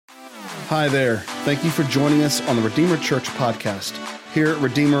Hi there. Thank you for joining us on the Redeemer Church podcast. Here at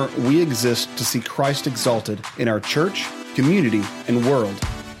Redeemer, we exist to see Christ exalted in our church, community, and world.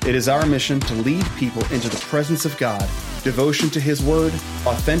 It is our mission to lead people into the presence of God, devotion to His Word,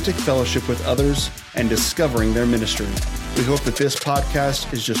 authentic fellowship with others, and discovering their ministry. We hope that this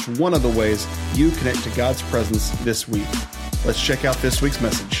podcast is just one of the ways you connect to God's presence this week. Let's check out this week's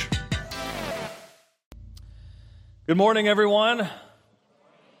message. Good morning, everyone.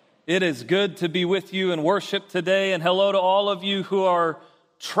 It is good to be with you in worship today, and hello to all of you who are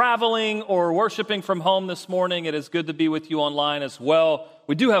traveling or worshiping from home this morning. It is good to be with you online as well.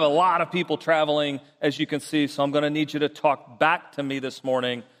 We do have a lot of people traveling, as you can see, so I'm going to need you to talk back to me this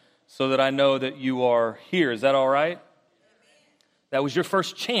morning so that I know that you are here. Is that all right? That was your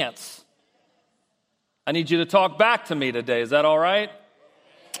first chance. I need you to talk back to me today. Is that all right?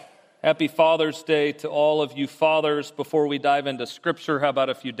 Happy Father's Day to all of you fathers. Before we dive into Scripture, how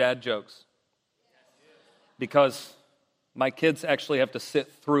about a few dad jokes? Because my kids actually have to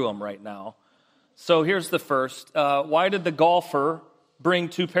sit through them right now. So here's the first. Why did the golfer bring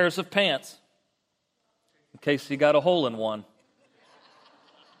 2 pairs of pants? In case he got a hole in one.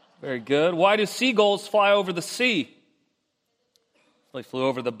 Very good. Why do seagulls fly over the sea? If they flew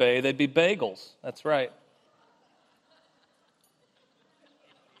over the bay, they'd be bagels. That's right.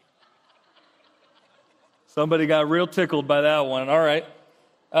 Somebody got real tickled by that one. All right.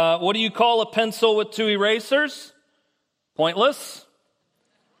 What do you call a pencil with 2 erasers? Pointless.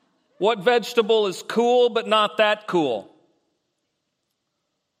 What vegetable is cool but not that cool?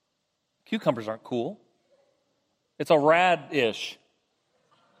 Cucumbers aren't cool. It's a radish.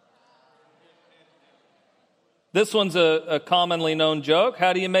 This one's a commonly known joke.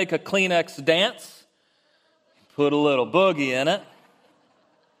 How do you make a Kleenex dance? Put a little boogie in it.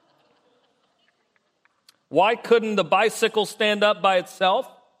 Why couldn't the bicycle stand up by itself?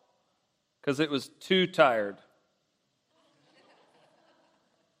 Because it was too tired.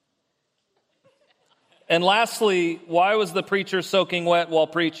 And lastly, why was the preacher soaking wet while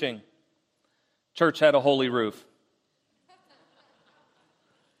preaching? Church had a holy roof.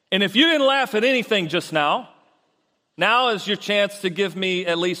 And if you didn't laugh at anything just now is your chance to give me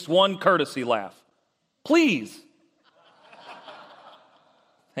at least one courtesy laugh. Please.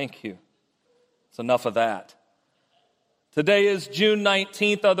 Thank you. It's enough of that. Today is June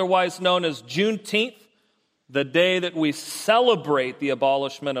 19th, otherwise known as Juneteenth, the day that we celebrate the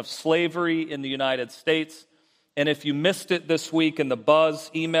abolishment of slavery in the United States. And if you missed it this week in the Buzz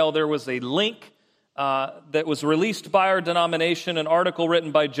email, there was a link that was released by our denomination, an article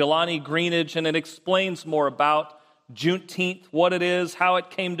written by Jelani Greenidge, and it explains more about Juneteenth, what it is, how it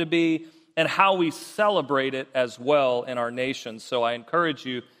came to be, and how we celebrate it as well in our nation. So I encourage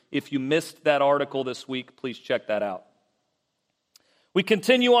you, if you missed that article this week, please check that out. We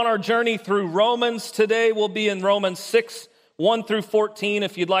continue on our journey through Romans. Today we'll be in Romans 6, 1 through 14,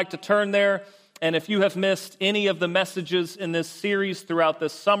 if you'd like to turn there. And if you have missed any of the messages in this series throughout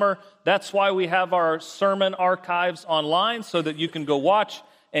this summer, that's why we have our sermon archives online, so that you can go watch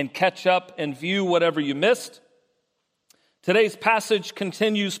and catch up and view whatever you missed. Today's passage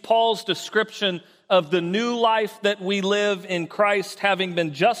continues Paul's description of the new life that we live in Christ, having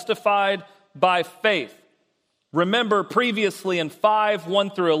been justified by faith. Remember, previously in 5,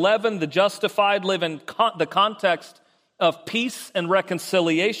 1 through 11, the justified live in the context of peace and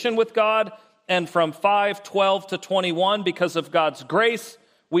reconciliation with God. And from 5, 12 to 21, because of God's grace,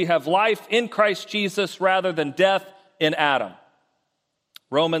 we have life in Christ Jesus rather than death in Adam.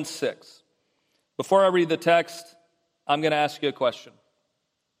 Romans 6. Before I read the text, I'm going to ask you a question.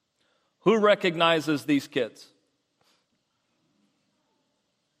 Who recognizes these kids?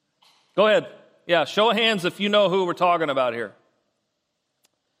 Go ahead. Yeah, show of hands if you know who we're talking about here.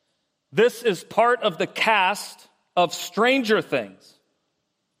 This is part of the cast of Stranger Things,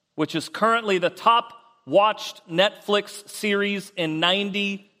 which is currently the top watched Netflix series in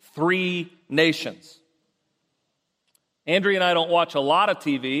 93 nations. Andrea and I don't watch a lot of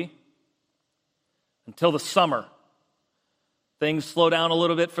TV until the summer. Things slow down a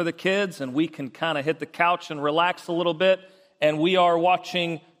little bit for the kids, and we can kind of hit the couch and relax a little bit, and we are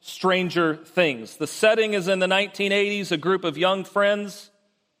watching Stranger Things. The setting is in the 1980s. A group of young friends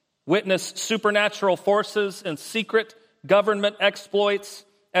witness supernatural forces and secret government exploits.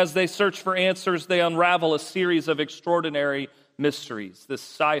 As they search for answers, they unravel a series of extraordinary mysteries, this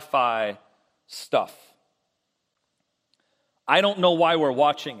sci-fi stuff. I don't know why we're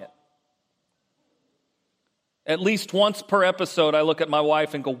watching it. At least once per episode, I look at my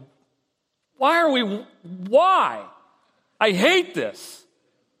wife and go, why? I hate this.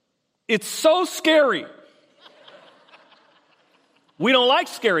 It's so scary. We don't like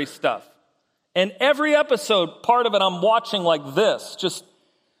scary stuff. And every episode, part of it I'm watching like this.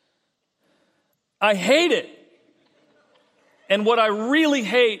 I hate it. And what I really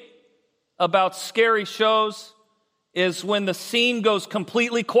hate about scary shows is when the scene goes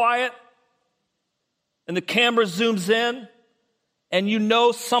completely quiet and the camera zooms in and you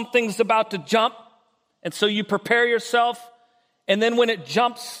know something's about to jump, and so you prepare yourself, and then when it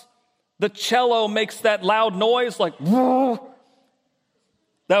jumps, the cello makes that loud noise like, whoa.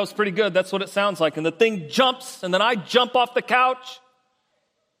 That was pretty good. That's what it sounds like. And the thing jumps, and then I jump off the couch.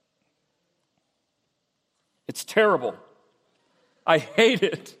 It's terrible. I hate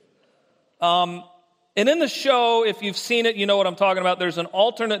it. And in the show, if you've seen it, you know what I'm talking about. There's an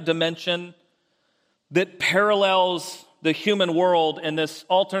alternate dimension that parallels the human world, and this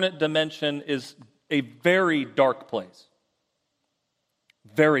alternate dimension is a very dark place.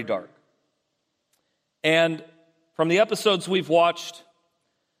 Very dark. And from the episodes we've watched,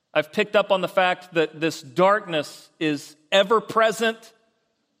 I've picked up on the fact that this darkness is ever present,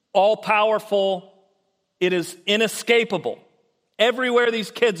 all powerful. It is inescapable. Everywhere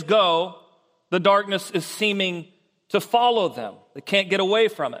these kids go, the darkness is seeming to follow them. They can't get away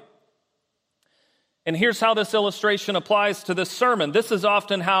from it. And here's how this illustration applies to this sermon. This is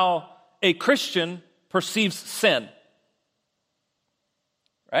often how a Christian perceives sin.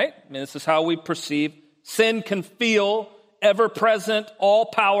 Right? I mean, this is how we perceive sin. Can feel ever-present,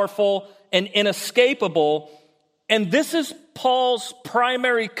 all-powerful, and inescapable. And this is Paul's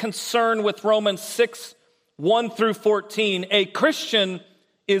primary concern with Romans 6, 1 through 14. A Christian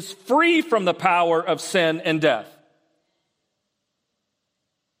is free from the power of sin and death.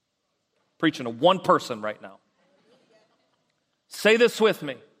 Preaching to one person right now. Say this with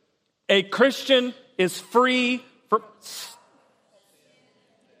me. A Christian is free from...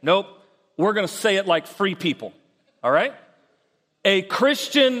 Nope. We're going to say it like free people. All right? A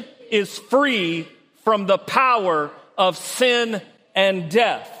Christian is free from the power of sin and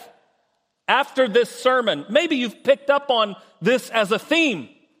death. After this sermon, maybe you've picked up on this as a theme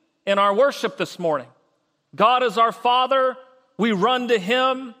in our worship this morning. God is our Father. We run to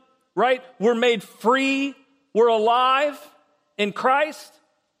Him, right? We're made free. We're alive in Christ.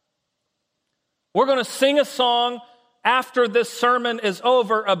 We're going to sing a song after this sermon is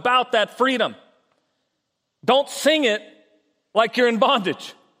over about that freedom. Don't sing it like you're in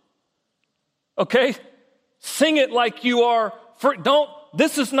bondage. Okay? Sing it like you are free.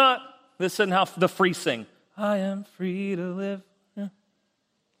 This isn't how the free sing. I am free to live. Yeah.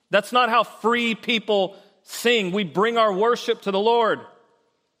 That's not how free people sing. We bring our worship to the Lord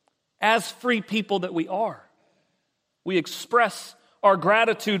as free people that we are. We express our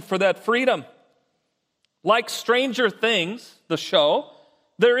gratitude for that freedom. Like Stranger Things, the show,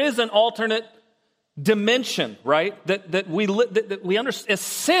 there is an alternate dimension, right? That we understand is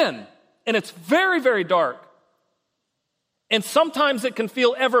sin, and it's very, very dark. And sometimes it can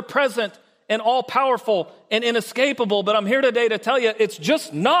feel ever present and all powerful and inescapable. But I'm here today to tell you, it's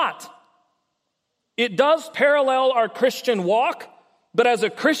just not. It does parallel our Christian walk, but as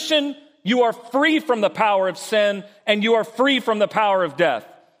a Christian, you are free from the power of sin and you are free from the power of death.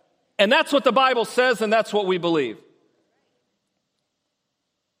 And that's what the Bible says, and that's what we believe.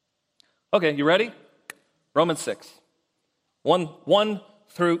 Okay, you ready? Romans 6, 1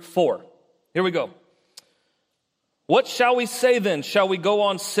 through 4. Here we go. What shall we say then? Shall we go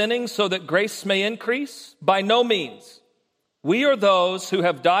on sinning so that grace may increase? By no means. We are those who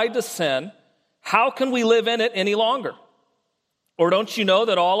have died to sin. How can we live in it any longer? Or don't you know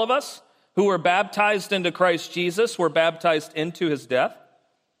that all of us who were baptized into Christ Jesus were baptized into his death?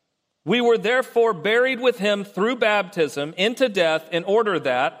 We were therefore buried with him through baptism into death, in order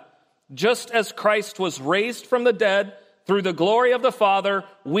that, just as Christ was raised from the dead through the glory of the Father,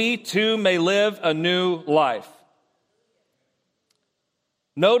 we too may live a new life.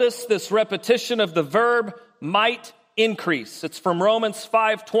 Notice this repetition of the verb might increase. It's from Romans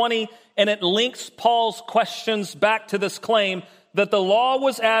 5:20, and it links Paul's questions back to this claim that the law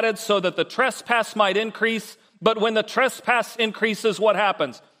was added so that the trespass might increase, but when the trespass increases, what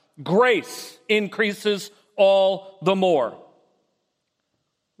happens? Grace increases all the more.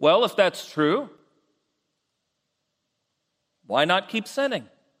 Well, if that's true, why not keep sinning?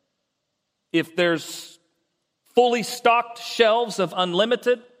 If there's fully stocked shelves of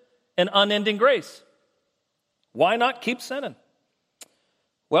unlimited and unending grace, why not keep sinning?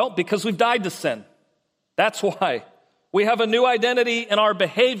 Well, because we've died to sin. That's why. We have a new identity, and our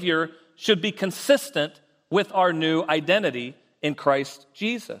behavior should be consistent with our new identity in Christ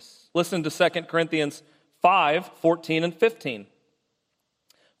Jesus. Listen to 2 Corinthians 5:14 and 15.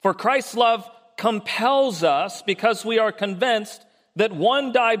 For Christ's love compels us because we are convinced that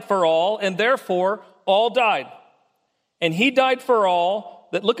one died for all, and therefore all died. And he died for all,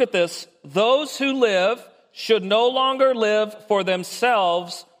 that, look at this, those who live should no longer live for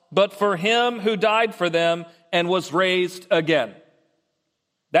themselves, but for him who died for them and was raised again.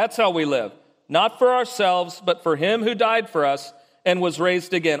 That's how we live. Not for ourselves, but for him who died for us and was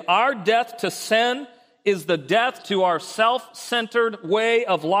raised again. Our death to sin is the death to our self-centered way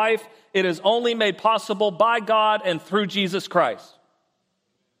of life. It is only made possible by God and through Jesus Christ.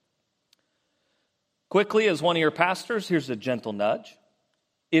 Quickly, as one of your pastors, here's a gentle nudge.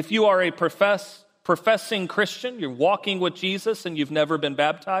 If you are a professing Christian, you're walking with Jesus and you've never been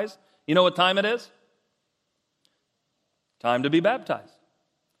baptized, you know what time it is? Time to be baptized.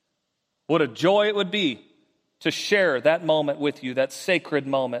 What a joy it would be to share that moment with you, that sacred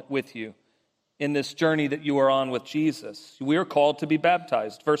moment with you in this journey that you are on with Jesus. We are called to be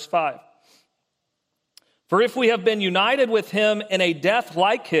baptized. Verse 5. For if we have been united with him in a death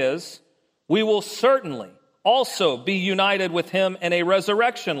like his, we will certainly also be united with him in a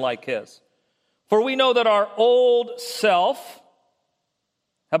resurrection like his. For we know that our old self,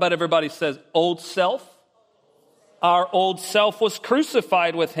 how about everybody says old self? Our old self was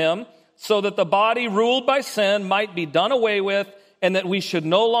crucified with him so that the body ruled by sin might be done away with, and that we should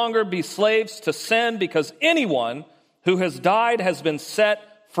no longer be slaves to sin, because anyone who has died has been set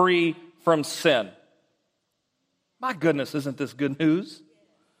free from sin. My goodness, isn't this good news?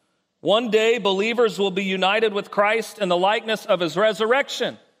 One day, believers will be united with Christ in the likeness of his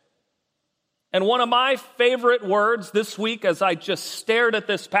resurrection. And one of my favorite words this week, as I just stared at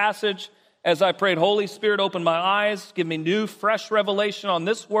this passage, as I prayed, Holy Spirit, open my eyes, give me new, fresh revelation on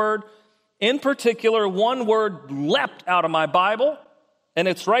this word. In particular, one word leapt out of my Bible, and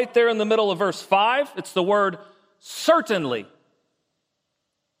it's right there in the middle of verse 5. It's the word certainly.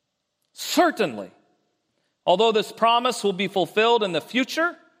 Certainly. Although this promise will be fulfilled in the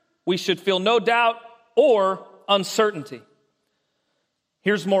future, we should feel no doubt or uncertainty.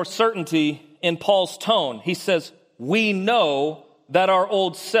 Here's more certainty in Paul's tone. He says, we know that our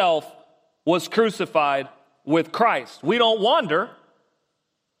old self was crucified with Christ. We don't wonder.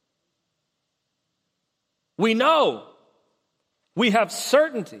 We know. We have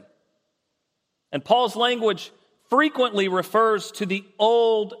certainty. And Paul's language frequently refers to the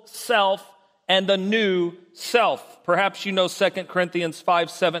old self and the new self. Perhaps you know 2 Corinthians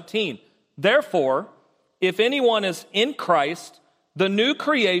 5:17. Therefore, if anyone is in Christ, the new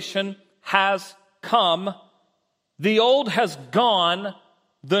creation has come. The old has gone.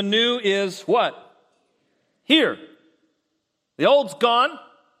 The new is what? Here. The old's gone.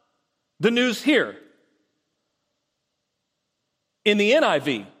 The new's here. In the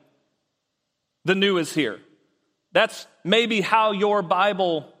NIV, the new is here. That's maybe how your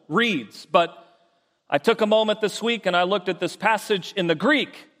Bible reads, but I took a moment this week and I looked at this passage in the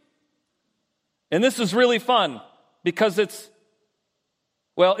Greek. And this is really fun because it's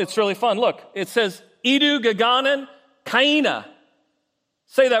really fun. Look, it says, Idu gaganen kaina.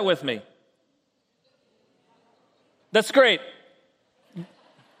 Say that with me. That's great.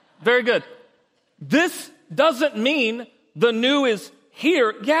 Very good. This doesn't mean the new is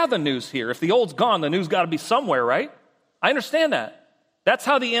here. Yeah, the new's here. If the old's gone, the new's got to be somewhere, right? I understand that. That's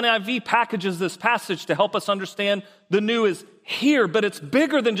how the NIV packages this passage to help us understand the new is here, but it's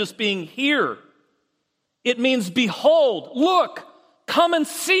bigger than just being here. It means, behold, look, come and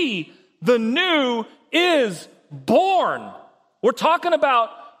see, the new is born. We're talking about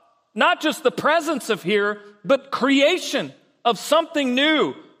not just the presence of here, but creation of something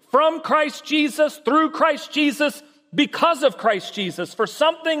new from Christ Jesus, through Christ Jesus, because of Christ Jesus. For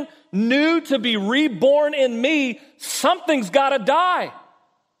something new to be reborn in me, something's got to die.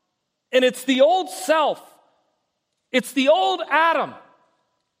 And it's the old self. It's the old Adam.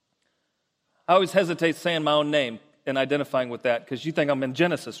 I always hesitate saying my own name and identifying with that because you think I'm in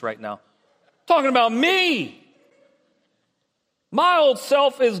Genesis right now. I'm talking about me. My old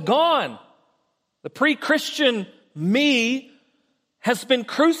self is gone. The pre-Christian me has been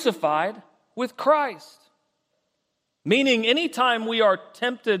crucified with Christ. Meaning anytime we are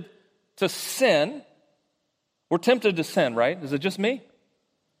tempted to sin, we're tempted to sin, right? Is it just me?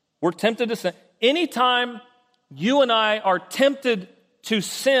 We're tempted to sin. Anytime you and I are tempted to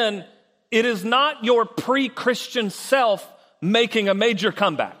sin, it is not your pre-Christian self making a major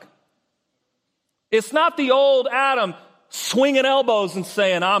comeback. It's not the old Adam swinging elbows and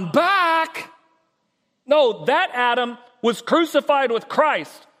saying, I'm back. No, that Adam was crucified with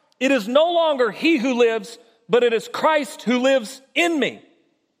Christ. It is no longer he who lives, but it is Christ who lives in me.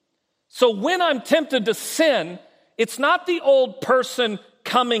 So when I'm tempted to sin, it's not the old person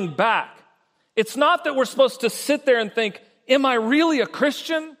coming back. It's not that we're supposed to sit there and think, Am I really a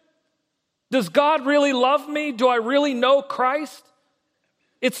Christian? Does God really love me? Do I really know Christ?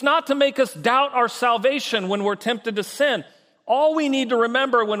 It's not to make us doubt our salvation when we're tempted to sin. All we need to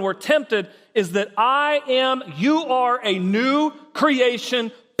remember when we're tempted is that you are a new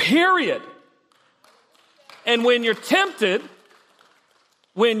creation, period. And when you're tempted,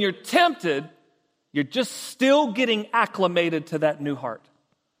 you're just still getting acclimated to that new heart.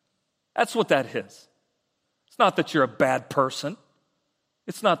 That's what that is. It's not that you're a bad person.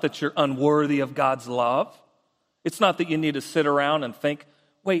 It's not that you're unworthy of God's love. It's not that you need to sit around and think,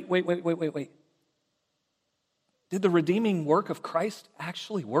 wait. Did the redeeming work of Christ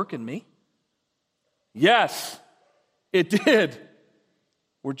actually work in me? Yes, it did.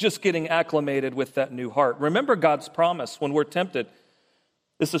 We're just getting acclimated with that new heart. Remember God's promise when we're tempted.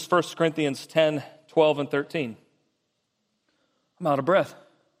 This is 1 Corinthians 10, 12, and 13. I'm out of breath.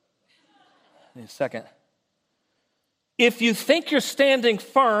 Need a second. If you think you're standing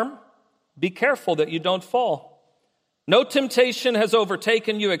firm, be careful that you don't fall. No temptation has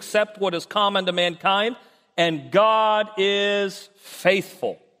overtaken you except what is common to mankind, and God is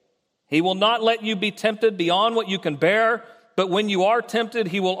faithful. He will not let you be tempted beyond what you can bear, but when you are tempted,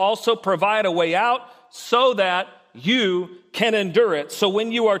 He will also provide a way out so that you can endure it. So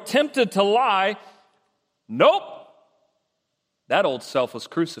when you are tempted to lie, nope, that old self was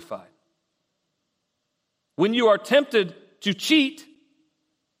crucified. When you are tempted to cheat,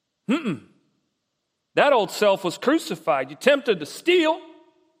 that old self was crucified. You're tempted to steal,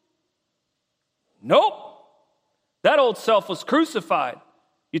 nope, that old self was crucified.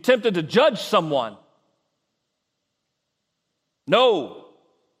 You're tempted to judge someone, no,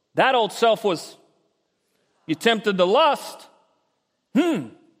 that old self was. You tempted to lust,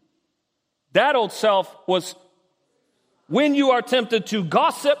 that old self was. When you are tempted to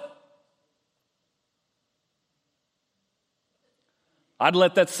gossip, I'd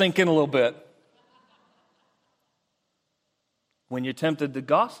let that sink in a little bit. When you're tempted to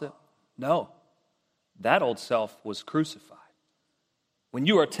gossip, no, that old self was crucified. When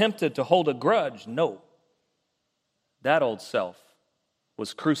you are tempted to hold a grudge, no, that old self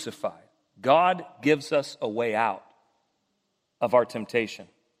was crucified. God gives us a way out of our temptation.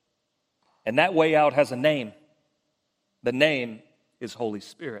 And that way out has a name. The name is Holy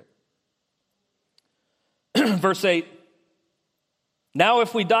Spirit. Verse 8. Now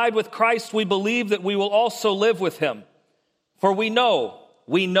if we died with Christ, we believe that we will also live with Him. For we know,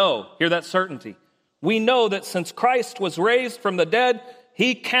 hear that certainty. We know that since Christ was raised from the dead,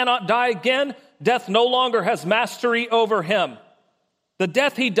 He cannot die again. Death no longer has mastery over Him. The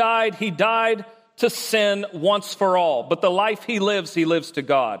death He died to sin once for all. But the life He lives to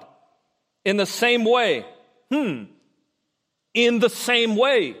God. In the same way,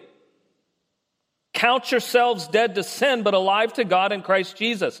 count yourselves dead to sin, but alive to God in Christ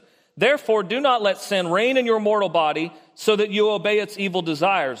Jesus. Therefore, do not let sin reign in your mortal body so that you obey its evil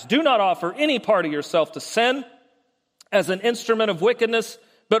desires. Do not offer any part of yourself to sin as an instrument of wickedness,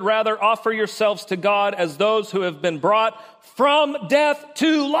 but rather offer yourselves to God as those who have been brought from death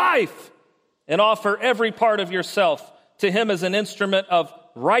to life, and offer every part of yourself to Him as an instrument of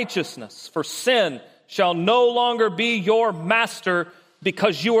righteousness. For sin shall no longer be your master,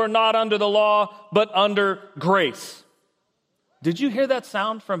 because you are not under the law, but under grace. Did you hear that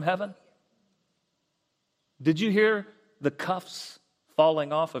sound from heaven? Did you hear the cuffs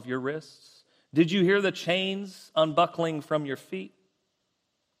falling off of your wrists? Did you hear the chains unbuckling from your feet?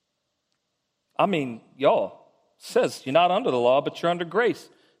 I mean, y'all, it says you're not under the law, but you're under grace.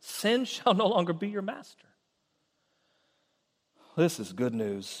 Sin shall no longer be your master. This is good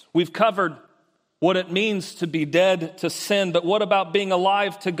news. We've covered what it means to be dead to sin, but what about being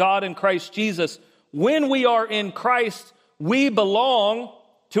alive to God in Christ Jesus? When we are in Christ, we belong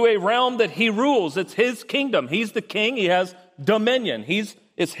to a realm that He rules. It's His kingdom. He's the king. He has dominion.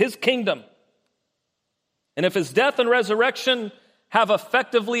 It's His kingdom. And if His death and resurrection have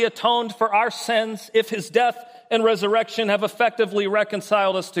effectively atoned for our sins, if His death and resurrection have effectively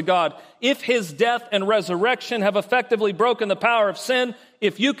reconciled us to God, if His death and resurrection have effectively broken the power of sin,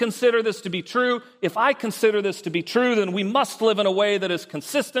 if you consider this to be true, if I consider this to be true, then we must live in a way that is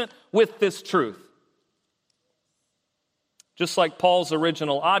consistent with this truth. Just like Paul's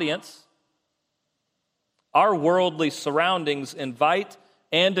original audience, our worldly surroundings invite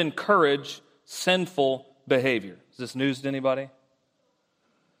and encourage sinful behavior. Is this news to anybody?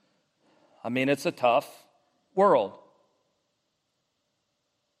 I mean, it's a tough world.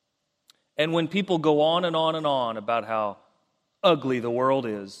 And when people go on and on and on about how ugly the world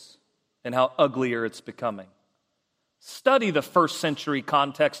is and how uglier it's becoming, study the first century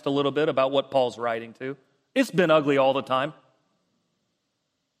context a little bit about what Paul's writing to. It's been ugly all the time.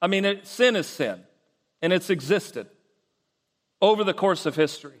 I mean, sin is sin, and it's existed over the course of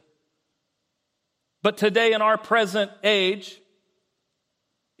history. But today, in our present age,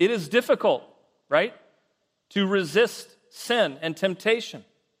 it is difficult, right, to resist sin and temptation.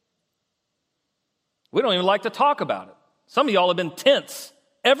 We don't even like to talk about it. Some of y'all have been tense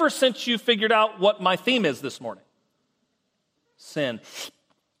ever since you figured out what my theme is this morning. Sin.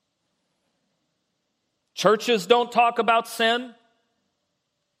 Churches don't talk about sin.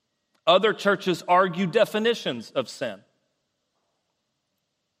 Other churches argue definitions of sin.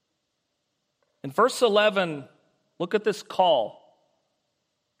 In verse 11, look at this call.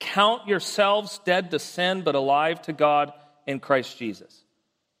 Count yourselves dead to sin, but alive to God in Christ Jesus.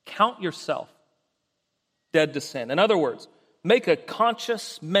 Count yourself dead to sin. In other words, make a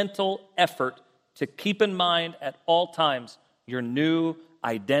conscious mental effort to keep in mind at all times your new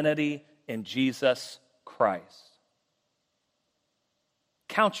identity in Jesus Christ.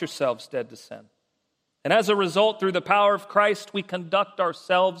 Count yourselves dead to sin. And as a result, through the power of Christ, we conduct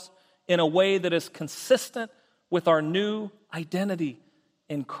ourselves in a way that is consistent with our new identity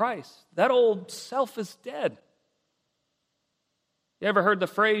in Christ. That old self is dead. You ever heard the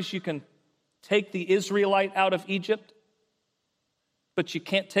phrase, you can take the Israelite out of Egypt, but you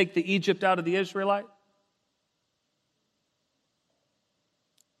can't take the Egypt out of the Israelite?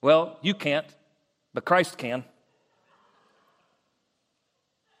 Well, you can't, but Christ can.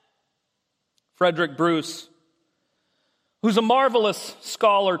 Frederick Bruce, who's a marvelous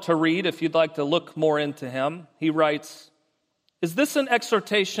scholar to read if you'd like to look more into him, he writes, "Is this an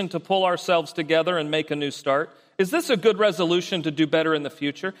exhortation to pull ourselves together and make a new start? Is this a good resolution to do better in the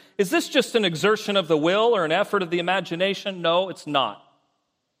future? Is this just an exertion of the will or an effort of the imagination? No, it's not.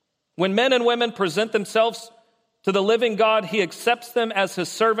 When men and women present themselves to the living God, he accepts them as his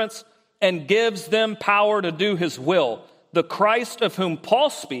servants and gives them power to do his will. The Christ of whom Paul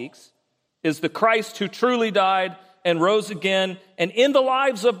speaks is the Christ who truly died and rose again, and in the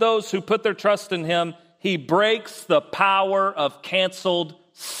lives of those who put their trust in him, he breaks the power of canceled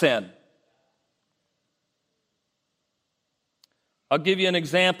sin." I'll give you an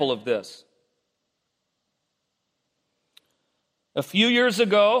example of this. A few years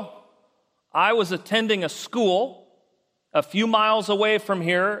ago, I was attending a school a few miles away from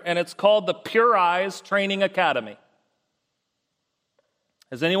here, and it's called the Pure Eyes Training Academy.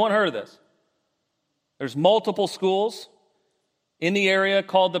 Has anyone heard of this? There's multiple schools in the area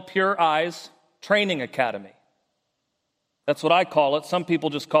called the Pure Eyes Training Academy. That's what I call it. Some people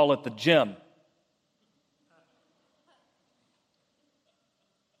just call it the gym.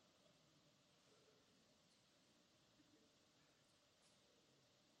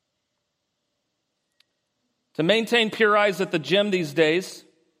 To maintain pure eyes at the gym these days,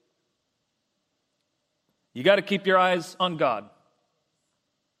 you got to keep your eyes on God.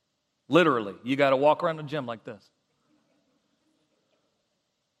 Literally, you got to walk around the gym like this.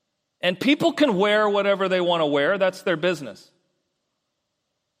 And people can wear whatever they want to wear. That's their business.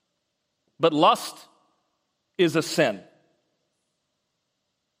 But lust is a sin.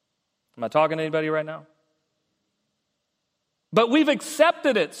 Am I talking to anybody right now? But we've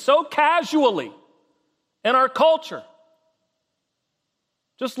accepted it so casually in our culture.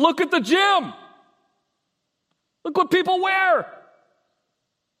 Just look at the gym. Look what people wear.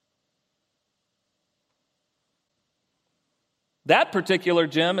 That particular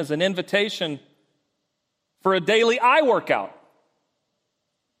gym is an invitation for a daily eye workout.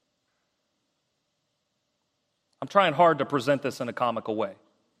 I'm trying hard to present this in a comical way.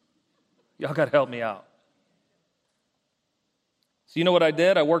 Y'all got to help me out. So you know what I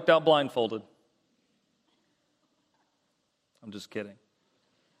did? I worked out blindfolded. I'm just kidding.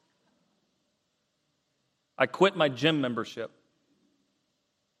 I quit my gym membership.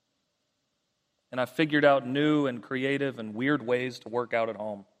 And I figured out new and creative and weird ways to work out at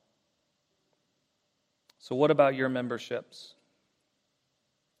home. So what about your memberships?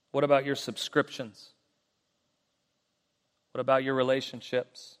 What about your subscriptions? What about your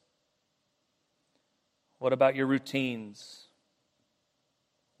relationships? What about your routines?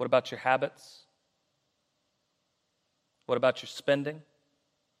 What about your habits? What about your spending?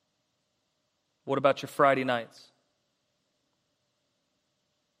 What about your Friday nights?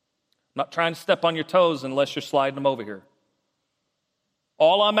 I'm not trying to step on your toes unless you're sliding them over here.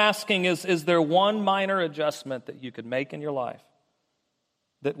 All I'm asking is there one minor adjustment that you could make in your life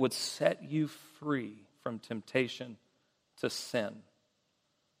that would set you free from temptation to sin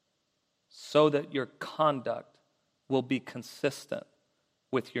so that your conduct will be consistent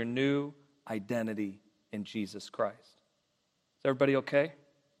with your new identity in Jesus Christ? Is everybody okay?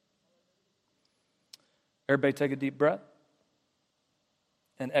 Everybody take a deep breath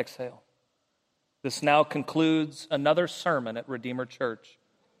and exhale. This now concludes another sermon at Redeemer Church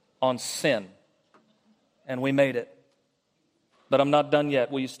on sin. And we made it. But I'm not done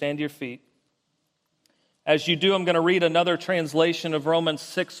yet. Will you stand to your feet? As you do, I'm going to read another translation of Romans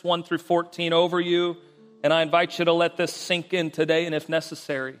 6, 1 through 14 over you. And I invite you to let this sink in today, and if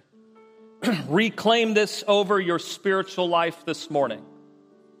necessary, reclaim this over your spiritual life this morning.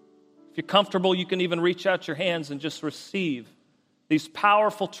 If you're comfortable, you can even reach out your hands and just receive these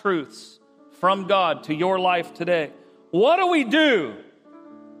powerful truths from God to your life today. What do?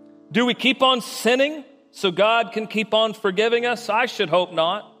 Do we keep on sinning so God can keep on forgiving us? I should hope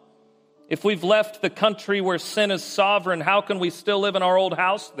not. If we've left the country where sin is sovereign, how can we still live in our old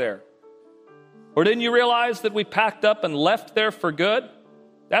house there? Or didn't you realize that we packed up and left there for good?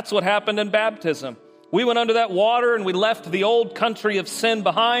 That's what happened in baptism. We went under that water and we left the old country of sin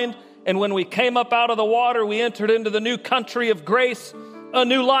behind. And when we came up out of the water, we entered into the new country of grace, a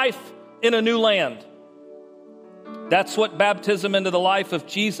new life in a new land. That's what baptism into the life of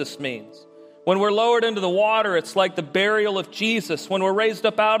Jesus means. When we're lowered into the water, it's like the burial of Jesus. When we're raised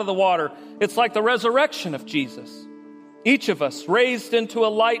up out of the water, it's like the resurrection of Jesus. Each of us raised into a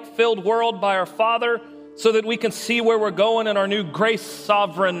light-filled world by our Father so that we can see where we're going in our new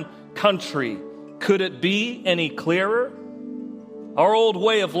grace-sovereign country. Could it be any clearer? Our old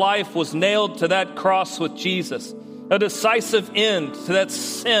way of life was nailed to that cross with Jesus, a decisive end to that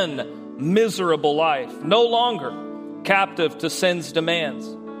sin, miserable life, no longer captive to sin's demands.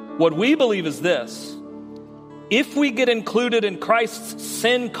 What we believe is this: if we get included in Christ's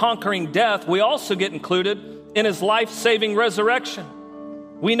sin-conquering death, we also get included in his life-saving resurrection.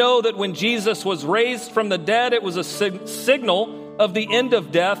 We know that when Jesus was raised from the dead, it was a signal of the end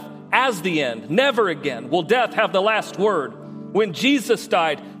of death as the end. Never again will death have the last word. When Jesus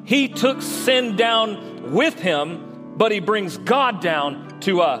died, he took sin down with him, but he brings God down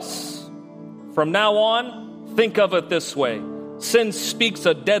to us. From now on, think of it this way. Sin speaks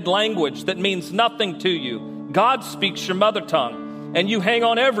a dead language that means nothing to you. God speaks your mother tongue, and you hang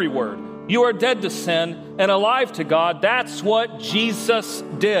on every word. You are dead to sin and alive to God. That's what Jesus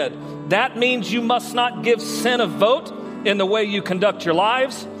did. That means you must not give sin a vote in the way you conduct your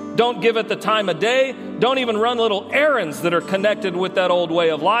lives. Don't give it the time of day. Don't even run little errands that are connected with that old way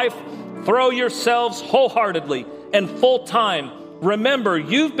of life. Throw yourselves wholeheartedly and full time. Remember,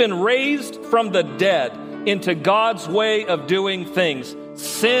 you've been raised from the dead into God's way of doing things.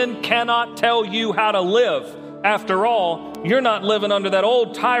 Sin cannot tell you how to live. After all, you're not living under that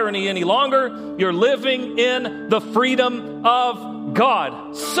old tyranny any longer. You're living in the freedom of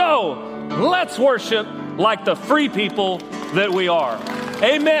God. So, let's worship like the free people that we are.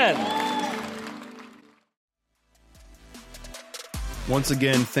 Amen. Once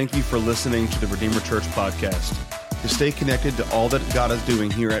again, thank you for listening to the Redeemer Church podcast. To stay connected to all that God is doing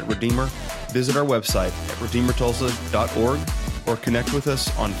here at Redeemer, visit our website at redeemertulsa.org or connect with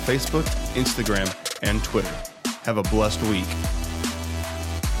us on Facebook, Instagram, and Twitter. Have a blessed week.